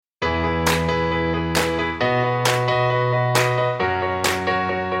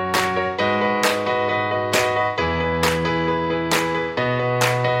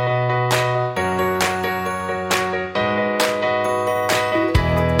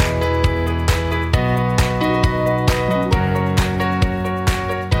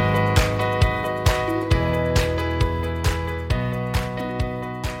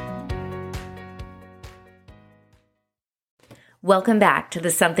Welcome back to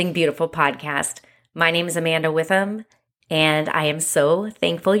the Something Beautiful podcast. My name is Amanda Witham, and I am so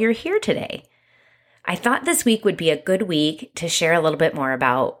thankful you're here today. I thought this week would be a good week to share a little bit more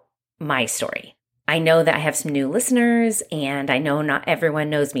about my story. I know that I have some new listeners, and I know not everyone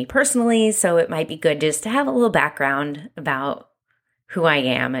knows me personally, so it might be good just to have a little background about who I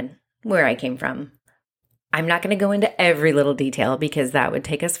am and where I came from. I'm not going to go into every little detail because that would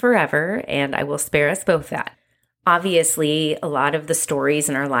take us forever, and I will spare us both that. Obviously, a lot of the stories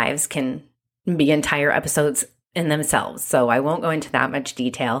in our lives can be entire episodes in themselves, so I won't go into that much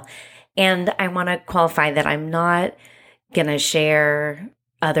detail. And I want to qualify that I'm not going to share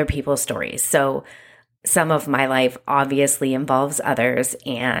other people's stories. So some of my life obviously involves others,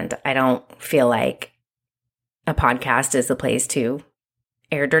 and I don't feel like a podcast is the place to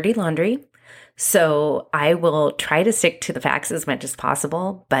air dirty laundry. So I will try to stick to the facts as much as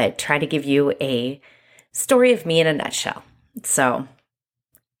possible, but try to give you a story of me in a nutshell. So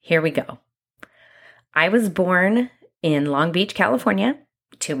here we go. I was born in Long Beach, California,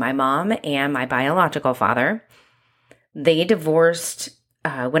 to my mom and my biological father. They divorced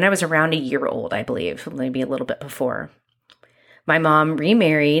when I was around a year old, I believe, maybe a little bit before. My mom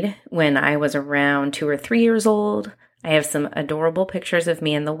remarried when I was around 2 or 3 years old. I have some adorable pictures of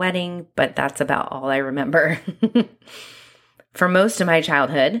me in the wedding, but that's about all I remember. For most of my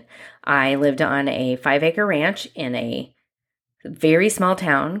childhood, I lived on a 5-acre ranch in a very small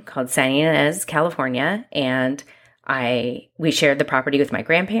town called San Ynez, California, and we shared the property with my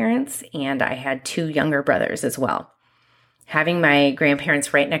grandparents, and I had 2 younger brothers as well. Having my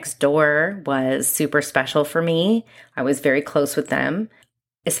grandparents right next door was super special for me. I was very close with them.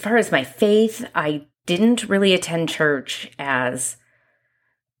 As far as my faith, I didn't really attend church as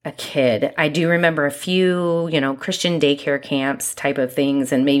a kid. I do remember a few, Christian daycare camps type of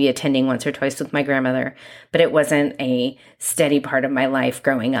things and maybe attending once or twice with my grandmother, but it wasn't a steady part of my life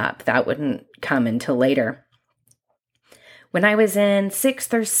growing up. That wouldn't come until later. When I was in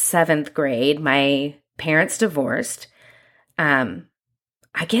 6th or 7th grade, my parents divorced. I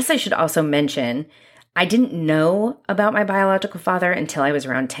guess I should also mention, I didn't know about my biological father until I was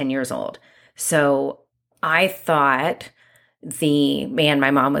around 10 years old. So I thought the man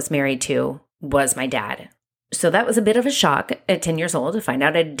my mom was married to was my dad. So that was a bit of a shock at 10 years old to find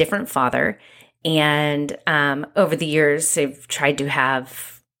out I had a different father. And over the years, I've tried to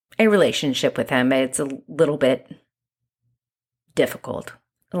have a relationship with him. It's a little bit difficult.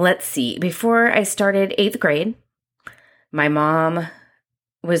 Let's see. Before I started 8th grade, my mom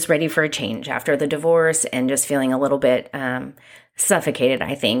was ready for a change after the divorce and just feeling a little bit suffocated,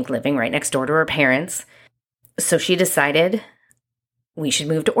 I think, living right next door to her parents. So she decided we should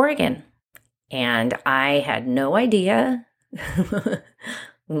move to Oregon. And I had no idea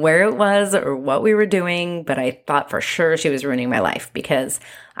where it was or what we were doing, but I thought for sure she was ruining my life because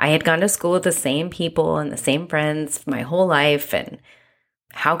I had gone to school with the same people and the same friends my whole life. And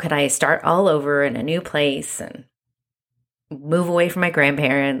how could I start all over in a new place and move away from my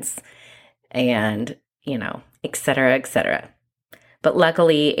grandparents and, et cetera, et cetera. But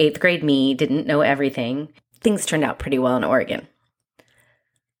luckily, 8th grade me didn't know everything. Things turned out pretty well in Oregon.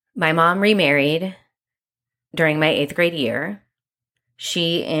 My mom remarried during my 8th grade year.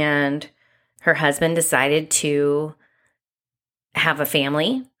 She and her husband decided to have a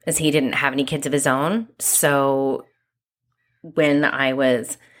family as he didn't have any kids of his own. So when I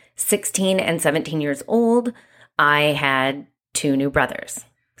was 16 and 17 years old, I had 2 new brothers.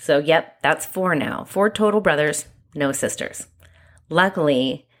 So yep, that's 4 now. 4 total brothers, no sisters.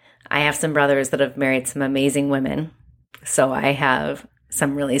 Luckily, I have some brothers that have married some amazing women. So I have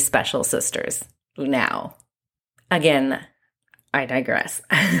some really special sisters now. Again, I digress.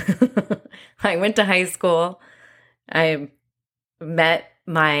 I went to high school. I met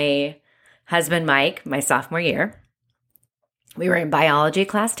my husband, Mike, my sophomore year. We were in biology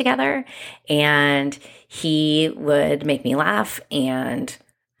class together, and he would make me laugh, and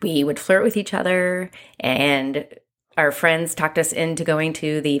we would flirt with each other, and our friends talked us into going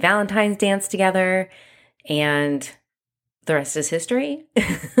to the Valentine's dance together, and the rest is history.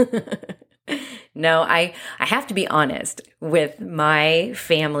 No, I have to be honest with my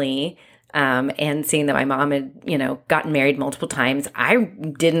family, and seeing that my mom had, gotten married multiple times. I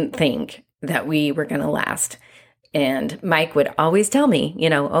didn't think that we were going to last. And Mike would always tell me,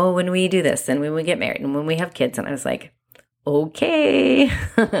 oh, when we do this and when we get married and when we have kids. And I was like, okay.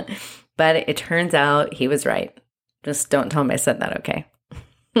 But it turns out he was right. Just don't tell him I said that, okay?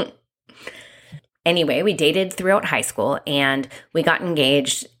 Anyway, we dated throughout high school and we got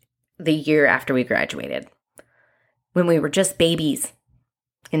engaged the year after we graduated when we were just babies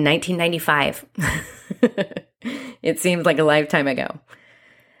in 1995. It seems like a lifetime ago.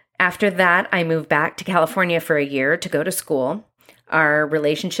 After that, I moved back to California for a year to go to school. Our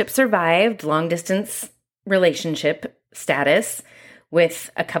relationship survived, long distance relationship status,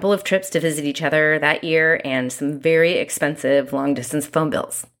 with a couple of trips to visit each other that year and some very expensive long distance phone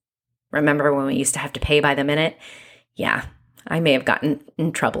bills. Remember when we used to have to pay by the minute? Yeah, I may have gotten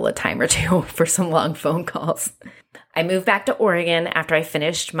in trouble a time or two for some long phone calls. I moved back to Oregon after I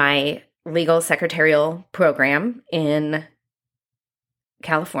finished my legal secretarial program in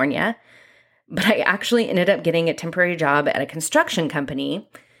California, but I actually ended up getting a temporary job at a construction company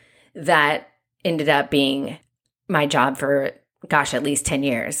that ended up being my job for, at least 10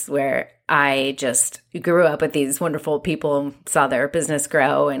 years, where I just grew up with these wonderful people, saw their business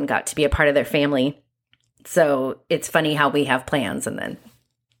grow, and got to be a part of their family. So it's funny how we have plans and then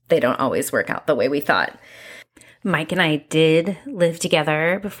they don't always work out the way we thought. Mike and I did live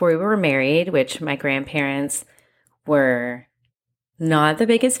together before we were married, which my grandparents were not the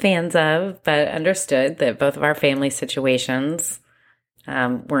biggest fans of, but understood that both of our family situations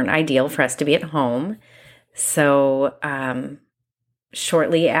weren't ideal for us to be at home. So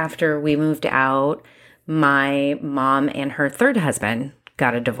shortly after we moved out, my mom and her third husband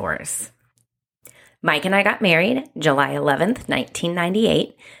got a divorce. Mike and I got married July 11th,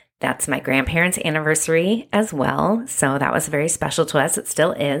 1998. That's my grandparents' anniversary as well. So that was very special to us. It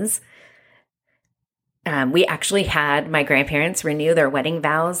still is. We actually had my grandparents renew their wedding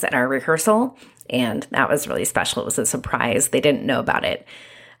vows at our rehearsal, and that was really special. It was a surprise. They didn't know about it.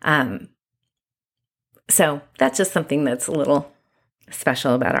 So that's just something that's a little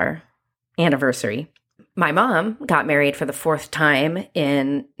special about our anniversary. My mom got married for the fourth time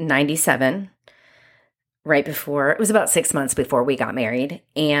in 97, right before, it was about 6 months before we got married,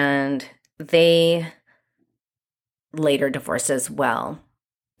 and they later divorced as well.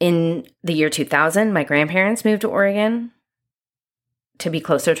 In the year 2000, my grandparents moved to Oregon to be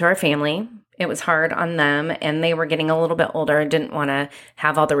closer to our family. It was hard on them, and they were getting a little bit older and didn't want to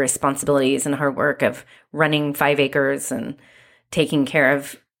have all the responsibilities and hard work of running 5 acres and taking care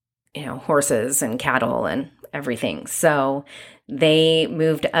of, horses and cattle and everything. So they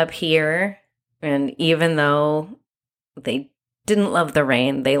moved up here, and even though they didn't love the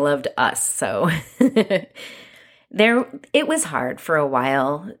rain, they loved us. So it was hard for a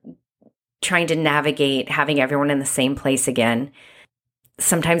while trying to navigate having everyone in the same place again.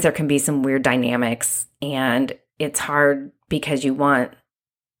 Sometimes there can be some weird dynamics, and it's hard because you want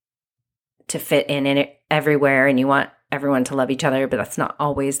to fit in it everywhere and you want everyone to love each other, but that's not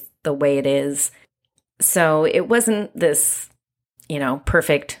always the way it is. So it wasn't this,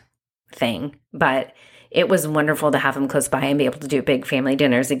 perfect thing, but it was wonderful to have them close by and be able to do big family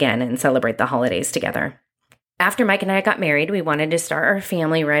dinners again and celebrate the holidays together. After Mike and I got married, we wanted to start our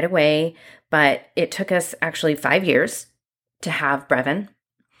family right away, but it took us actually 5 years to have Brevin.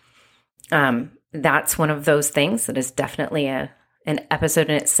 That's one of those things that is definitely an episode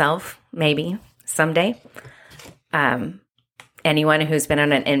in itself, maybe someday. Anyone who's been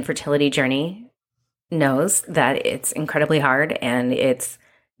on an infertility journey knows that it's incredibly hard and it's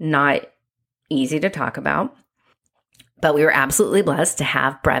not easy to talk about. But we were absolutely blessed to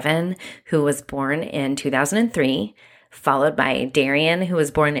have Brevin, who was born in 2003, followed by Darian, who was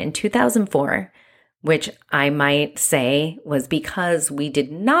born in 2004, which I might say was because we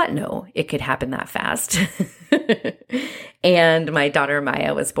did not know it could happen that fast. And my daughter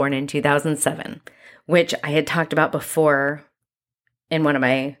Maya was born in 2007, which I had talked about before in one of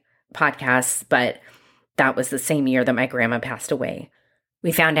my podcasts, but that was the same year that my grandma passed away.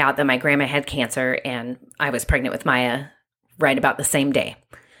 We found out that my grandma had cancer, and I was pregnant with Maya right about the same day.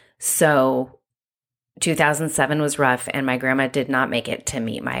 So 2007 was rough, and my grandma did not make it to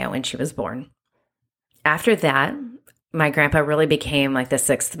meet Maya when she was born. After that, my grandpa really became like the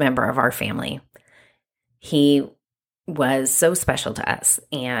sixth member of our family. He was so special to us,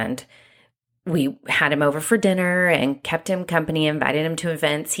 and we had him over for dinner and kept him company, invited him to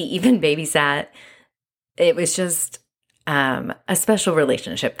events. He even babysat. It was just a special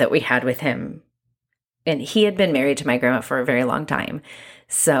relationship that we had with him. And he had been married to my grandma for a very long time.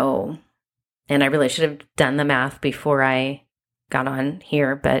 So, and I really should have done the math before I got on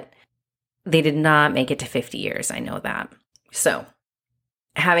here, but they did not make it to 50 years. I know that. So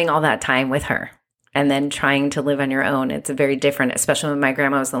having all that time with her and then trying to live on your own, it's very different, especially when my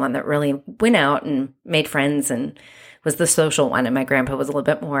grandma was the one that really went out and made friends and was the social one. And my grandpa was a little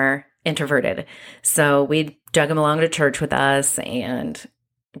bit more introverted. So we drug him along to church with us and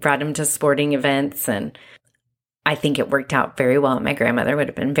brought him to sporting events. And I think it worked out very well. My grandmother would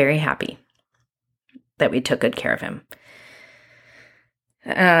have been very happy that we took good care of him.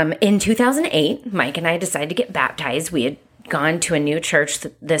 In 2008, Mike and I decided to get baptized. We had gone to a new church.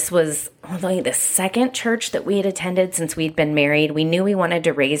 This was only the second church that we had attended since we'd been married. We knew we wanted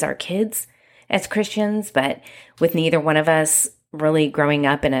to raise our kids as Christians, but with neither one of us really growing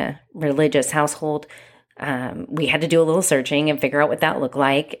up in a religious household, we had to do a little searching and figure out what that looked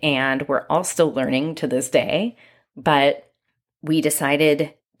like. And we're all still learning to this day. But we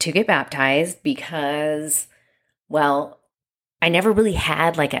decided to get baptized because, well, I never really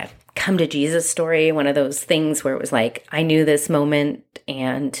had like a come to Jesus story, one of those things where it was like, I knew this moment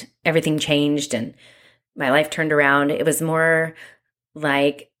and everything changed and my life turned around. It was more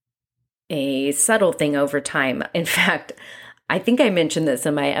like a subtle thing over time. In fact, I think I mentioned this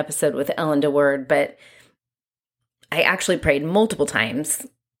in my episode with Ellen DeWord, but I actually prayed multiple times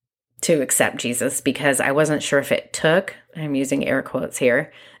to accept Jesus because I wasn't sure if it took, I'm using air quotes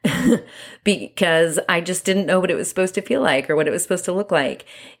here, because I just didn't know what it was supposed to feel like or what it was supposed to look like.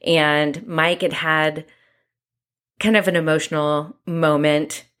 And Mike had had kind of an emotional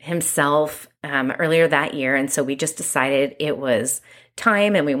moment himself earlier that year. And so we just decided it was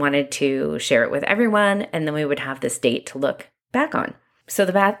time and we wanted to share it with everyone. And then we would have this date to look back on. So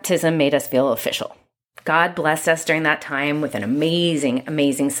the baptism made us feel official. God blessed us during that time with an amazing,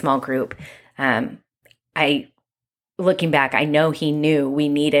 amazing small group. Looking back, I know he knew we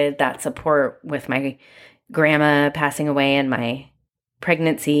needed that support with my grandma passing away and my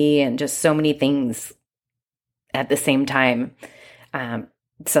pregnancy and just so many things at the same time.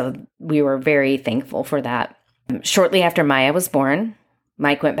 So we were very thankful for that. Shortly after Maya was born,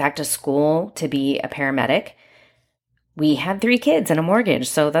 Mike went back to school to be a paramedic. We had 3 kids and a mortgage,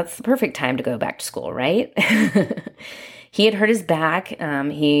 so that's the perfect time to go back to school, right? He had hurt his back.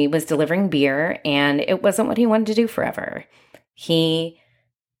 He was delivering beer, and it wasn't what he wanted to do forever. He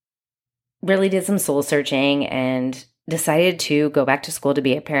really did some soul searching and decided to go back to school to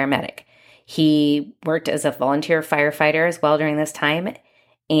be a paramedic. He worked as a volunteer firefighter as well during this time,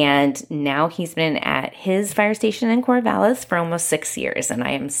 and now he's been at his fire station in Corvallis for almost 6 years, and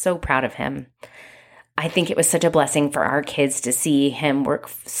I am so proud of him. I think it was such a blessing for our kids to see him work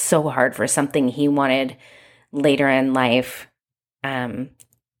so hard for something he wanted later in life.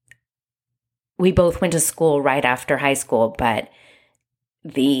 We both went to school right after high school, but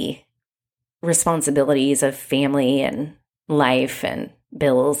the responsibilities of family and life and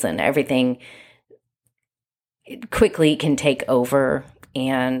bills and everything quickly can take over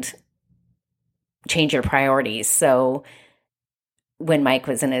and change your priorities. So when Mike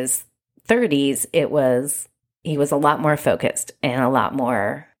was in his 30s, he was a lot more focused and a lot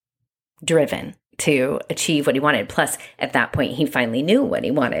more driven to achieve what he wanted. Plus, at that point, he finally knew what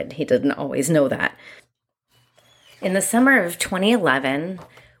he wanted. He didn't always know that. In the summer of 2011,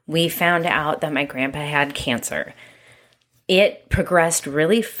 we found out that my grandpa had cancer. It progressed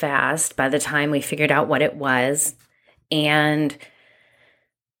really fast by the time we figured out what it was. And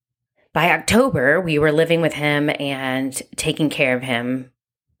by October, we were living with him and taking care of him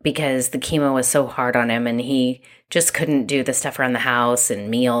because the chemo was so hard on him and he just couldn't do the stuff around the house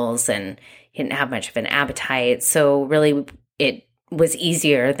and meals and he didn't have much of an appetite. So really it was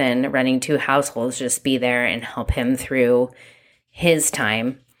easier than running 2 households, just be there and help him through his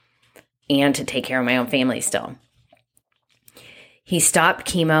time and to take care of my own family still. He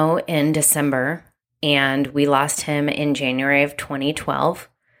stopped chemo in December and we lost him in January of 2012.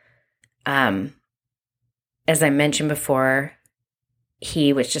 As I mentioned before,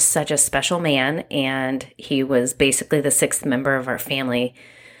 he was just such a special man, and he was basically the 6th member of our family.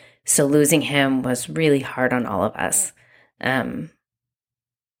 So losing him was really hard on all of us.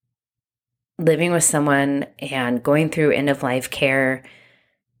 Living with someone and going through end-of-life care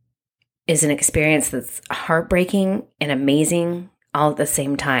is an experience that's heartbreaking and amazing all at the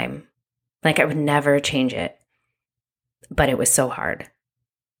same time. Like, I would never change it, but it was so hard.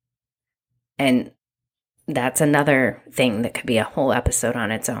 And that's another thing that could be a whole episode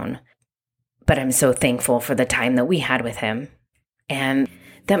on its own. But I'm so thankful for the time that we had with him and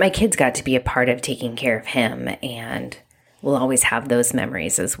that my kids got to be a part of taking care of him, and we'll always have those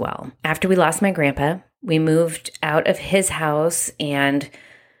memories as well. After we lost my grandpa, we moved out of his house and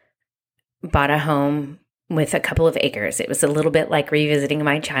bought a home with a couple of acres. It was a little bit like revisiting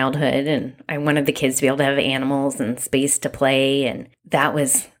my childhood, and I wanted the kids to be able to have animals and space to play, and that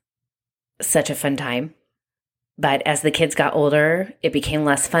was such a fun time. But as the kids got older, it became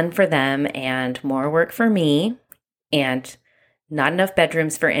less fun for them and more work for me and not enough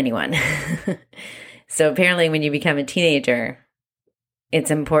bedrooms for anyone. So apparently when you become a teenager, it's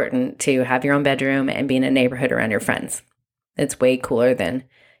important to have your own bedroom and be in a neighborhood around your friends. It's way cooler than,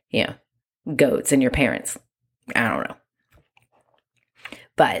 goats and your parents. I don't know.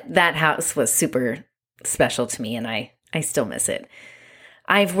 But that house was super special to me, and I still miss it.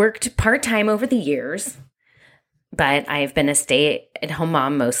 I've worked part-time over the years, but I've been a stay-at-home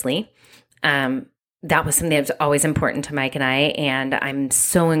mom mostly. That was something that was always important to Mike and I, and I'm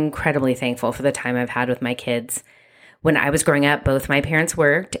so incredibly thankful for the time I've had with my kids. When I was growing up, both my parents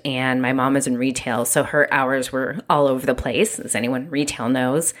worked, and my mom was in retail, so her hours were all over the place, as anyone in retail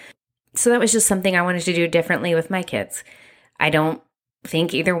knows. So that was just something I wanted to do differently with my kids. I don't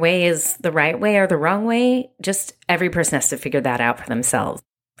think either way is the right way or the wrong way. Just every person has to figure that out for themselves.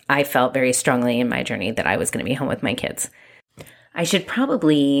 I felt very strongly in my journey that I was going to be home with my kids. I should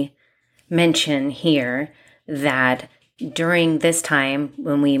probably mention here that during this time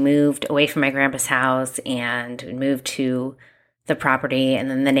when we moved away from my grandpa's house and moved to the property and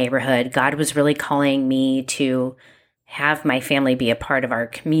then the neighborhood, God was really calling me to have my family be a part of our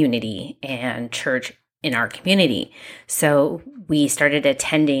community and church in our community. So we started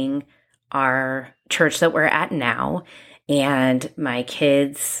attending our church that we're at now, and my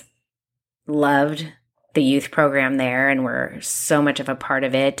kids loved the youth program there and were so much of a part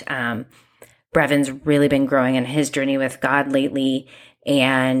of it. Brevin's really been growing in his journey with God lately,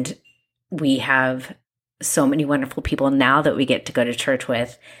 and we have so many wonderful people now that we get to go to church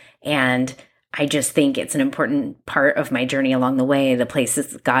with. And I just think it's an important part of my journey along the way, the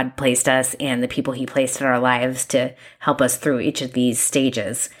places God placed us and the people he placed in our lives to help us through each of these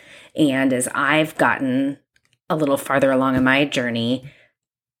stages. And as I've gotten a little farther along in my journey,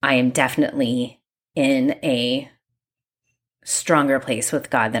 I am definitely in a stronger place with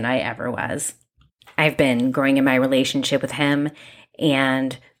God than I ever was. I've been growing in my relationship with him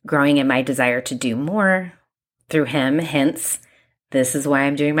and growing in my desire to do more through him. Hence, this is why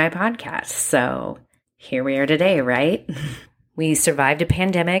I'm doing my podcast. So here we are today, right? We survived a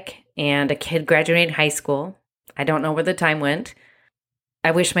pandemic and a kid graduated high school. I don't know where the time went.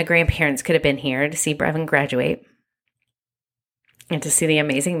 I wish my grandparents could have been here to see Brevin graduate and to see the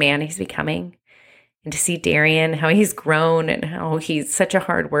amazing man he's becoming. And to see Darian, how he's grown and how he's such a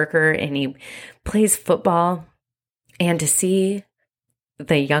hard worker and he plays football. And to see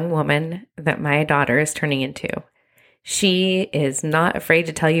the young woman that my daughter is turning into. She is not afraid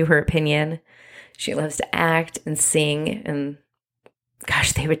to tell you her opinion. She loves to act and sing. And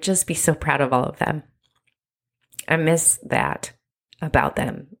gosh, they would just be so proud of all of them. I miss that about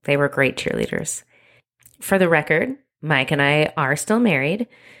them. They were great cheerleaders. For the record, Mike and I are still married.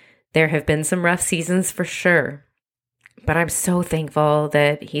 There have been some rough seasons for sure, but I'm so thankful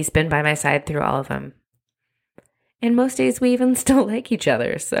that he's been by my side through all of them. And most days we even still like each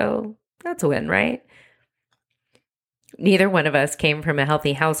other, so that's a win, right? Neither one of us came from a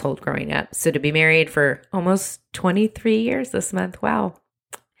healthy household growing up, so to be married for almost 23 years this month, wow,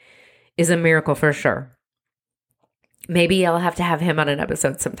 is a miracle for sure. Maybe I'll have to have him on an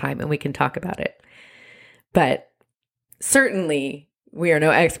episode sometime and we can talk about it. But certainly, we are no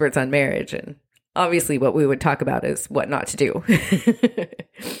experts on marriage, and obviously what we would talk about is what not to do.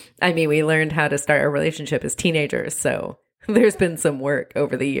 I mean, we learned how to start a relationship as teenagers, so there's been some work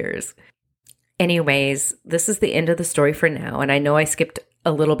over the years. Anyways, this is the end of the story for now, and I know I skipped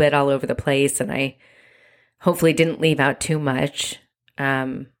a little bit all over the place, and I hopefully didn't leave out too much.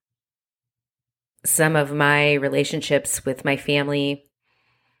 Some of my relationships with my family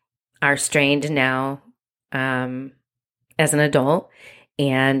are strained now, as an adult,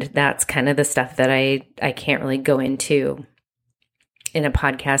 and that's kind of the stuff that I can't really go into in a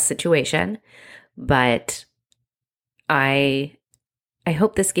podcast situation, but I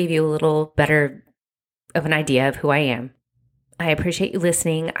hope this gave you a little better of an idea of who I am. I appreciate you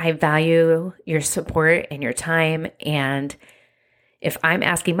listening. I value your support and your time, and if I'm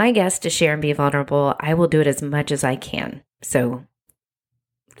asking my guests to share and be vulnerable, I will do it as much as I can. So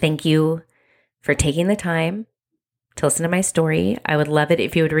thank you for taking the time to listen to my story. I would love it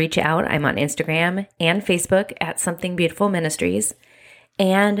if you would reach out. I'm on Instagram and Facebook at Something Beautiful Ministries.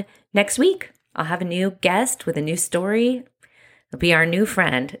 And next week, I'll have a new guest with a new story. It'll be our new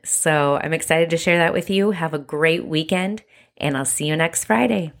friend. So I'm excited to share that with you. Have a great weekend, and I'll see you next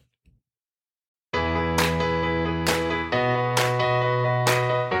Friday.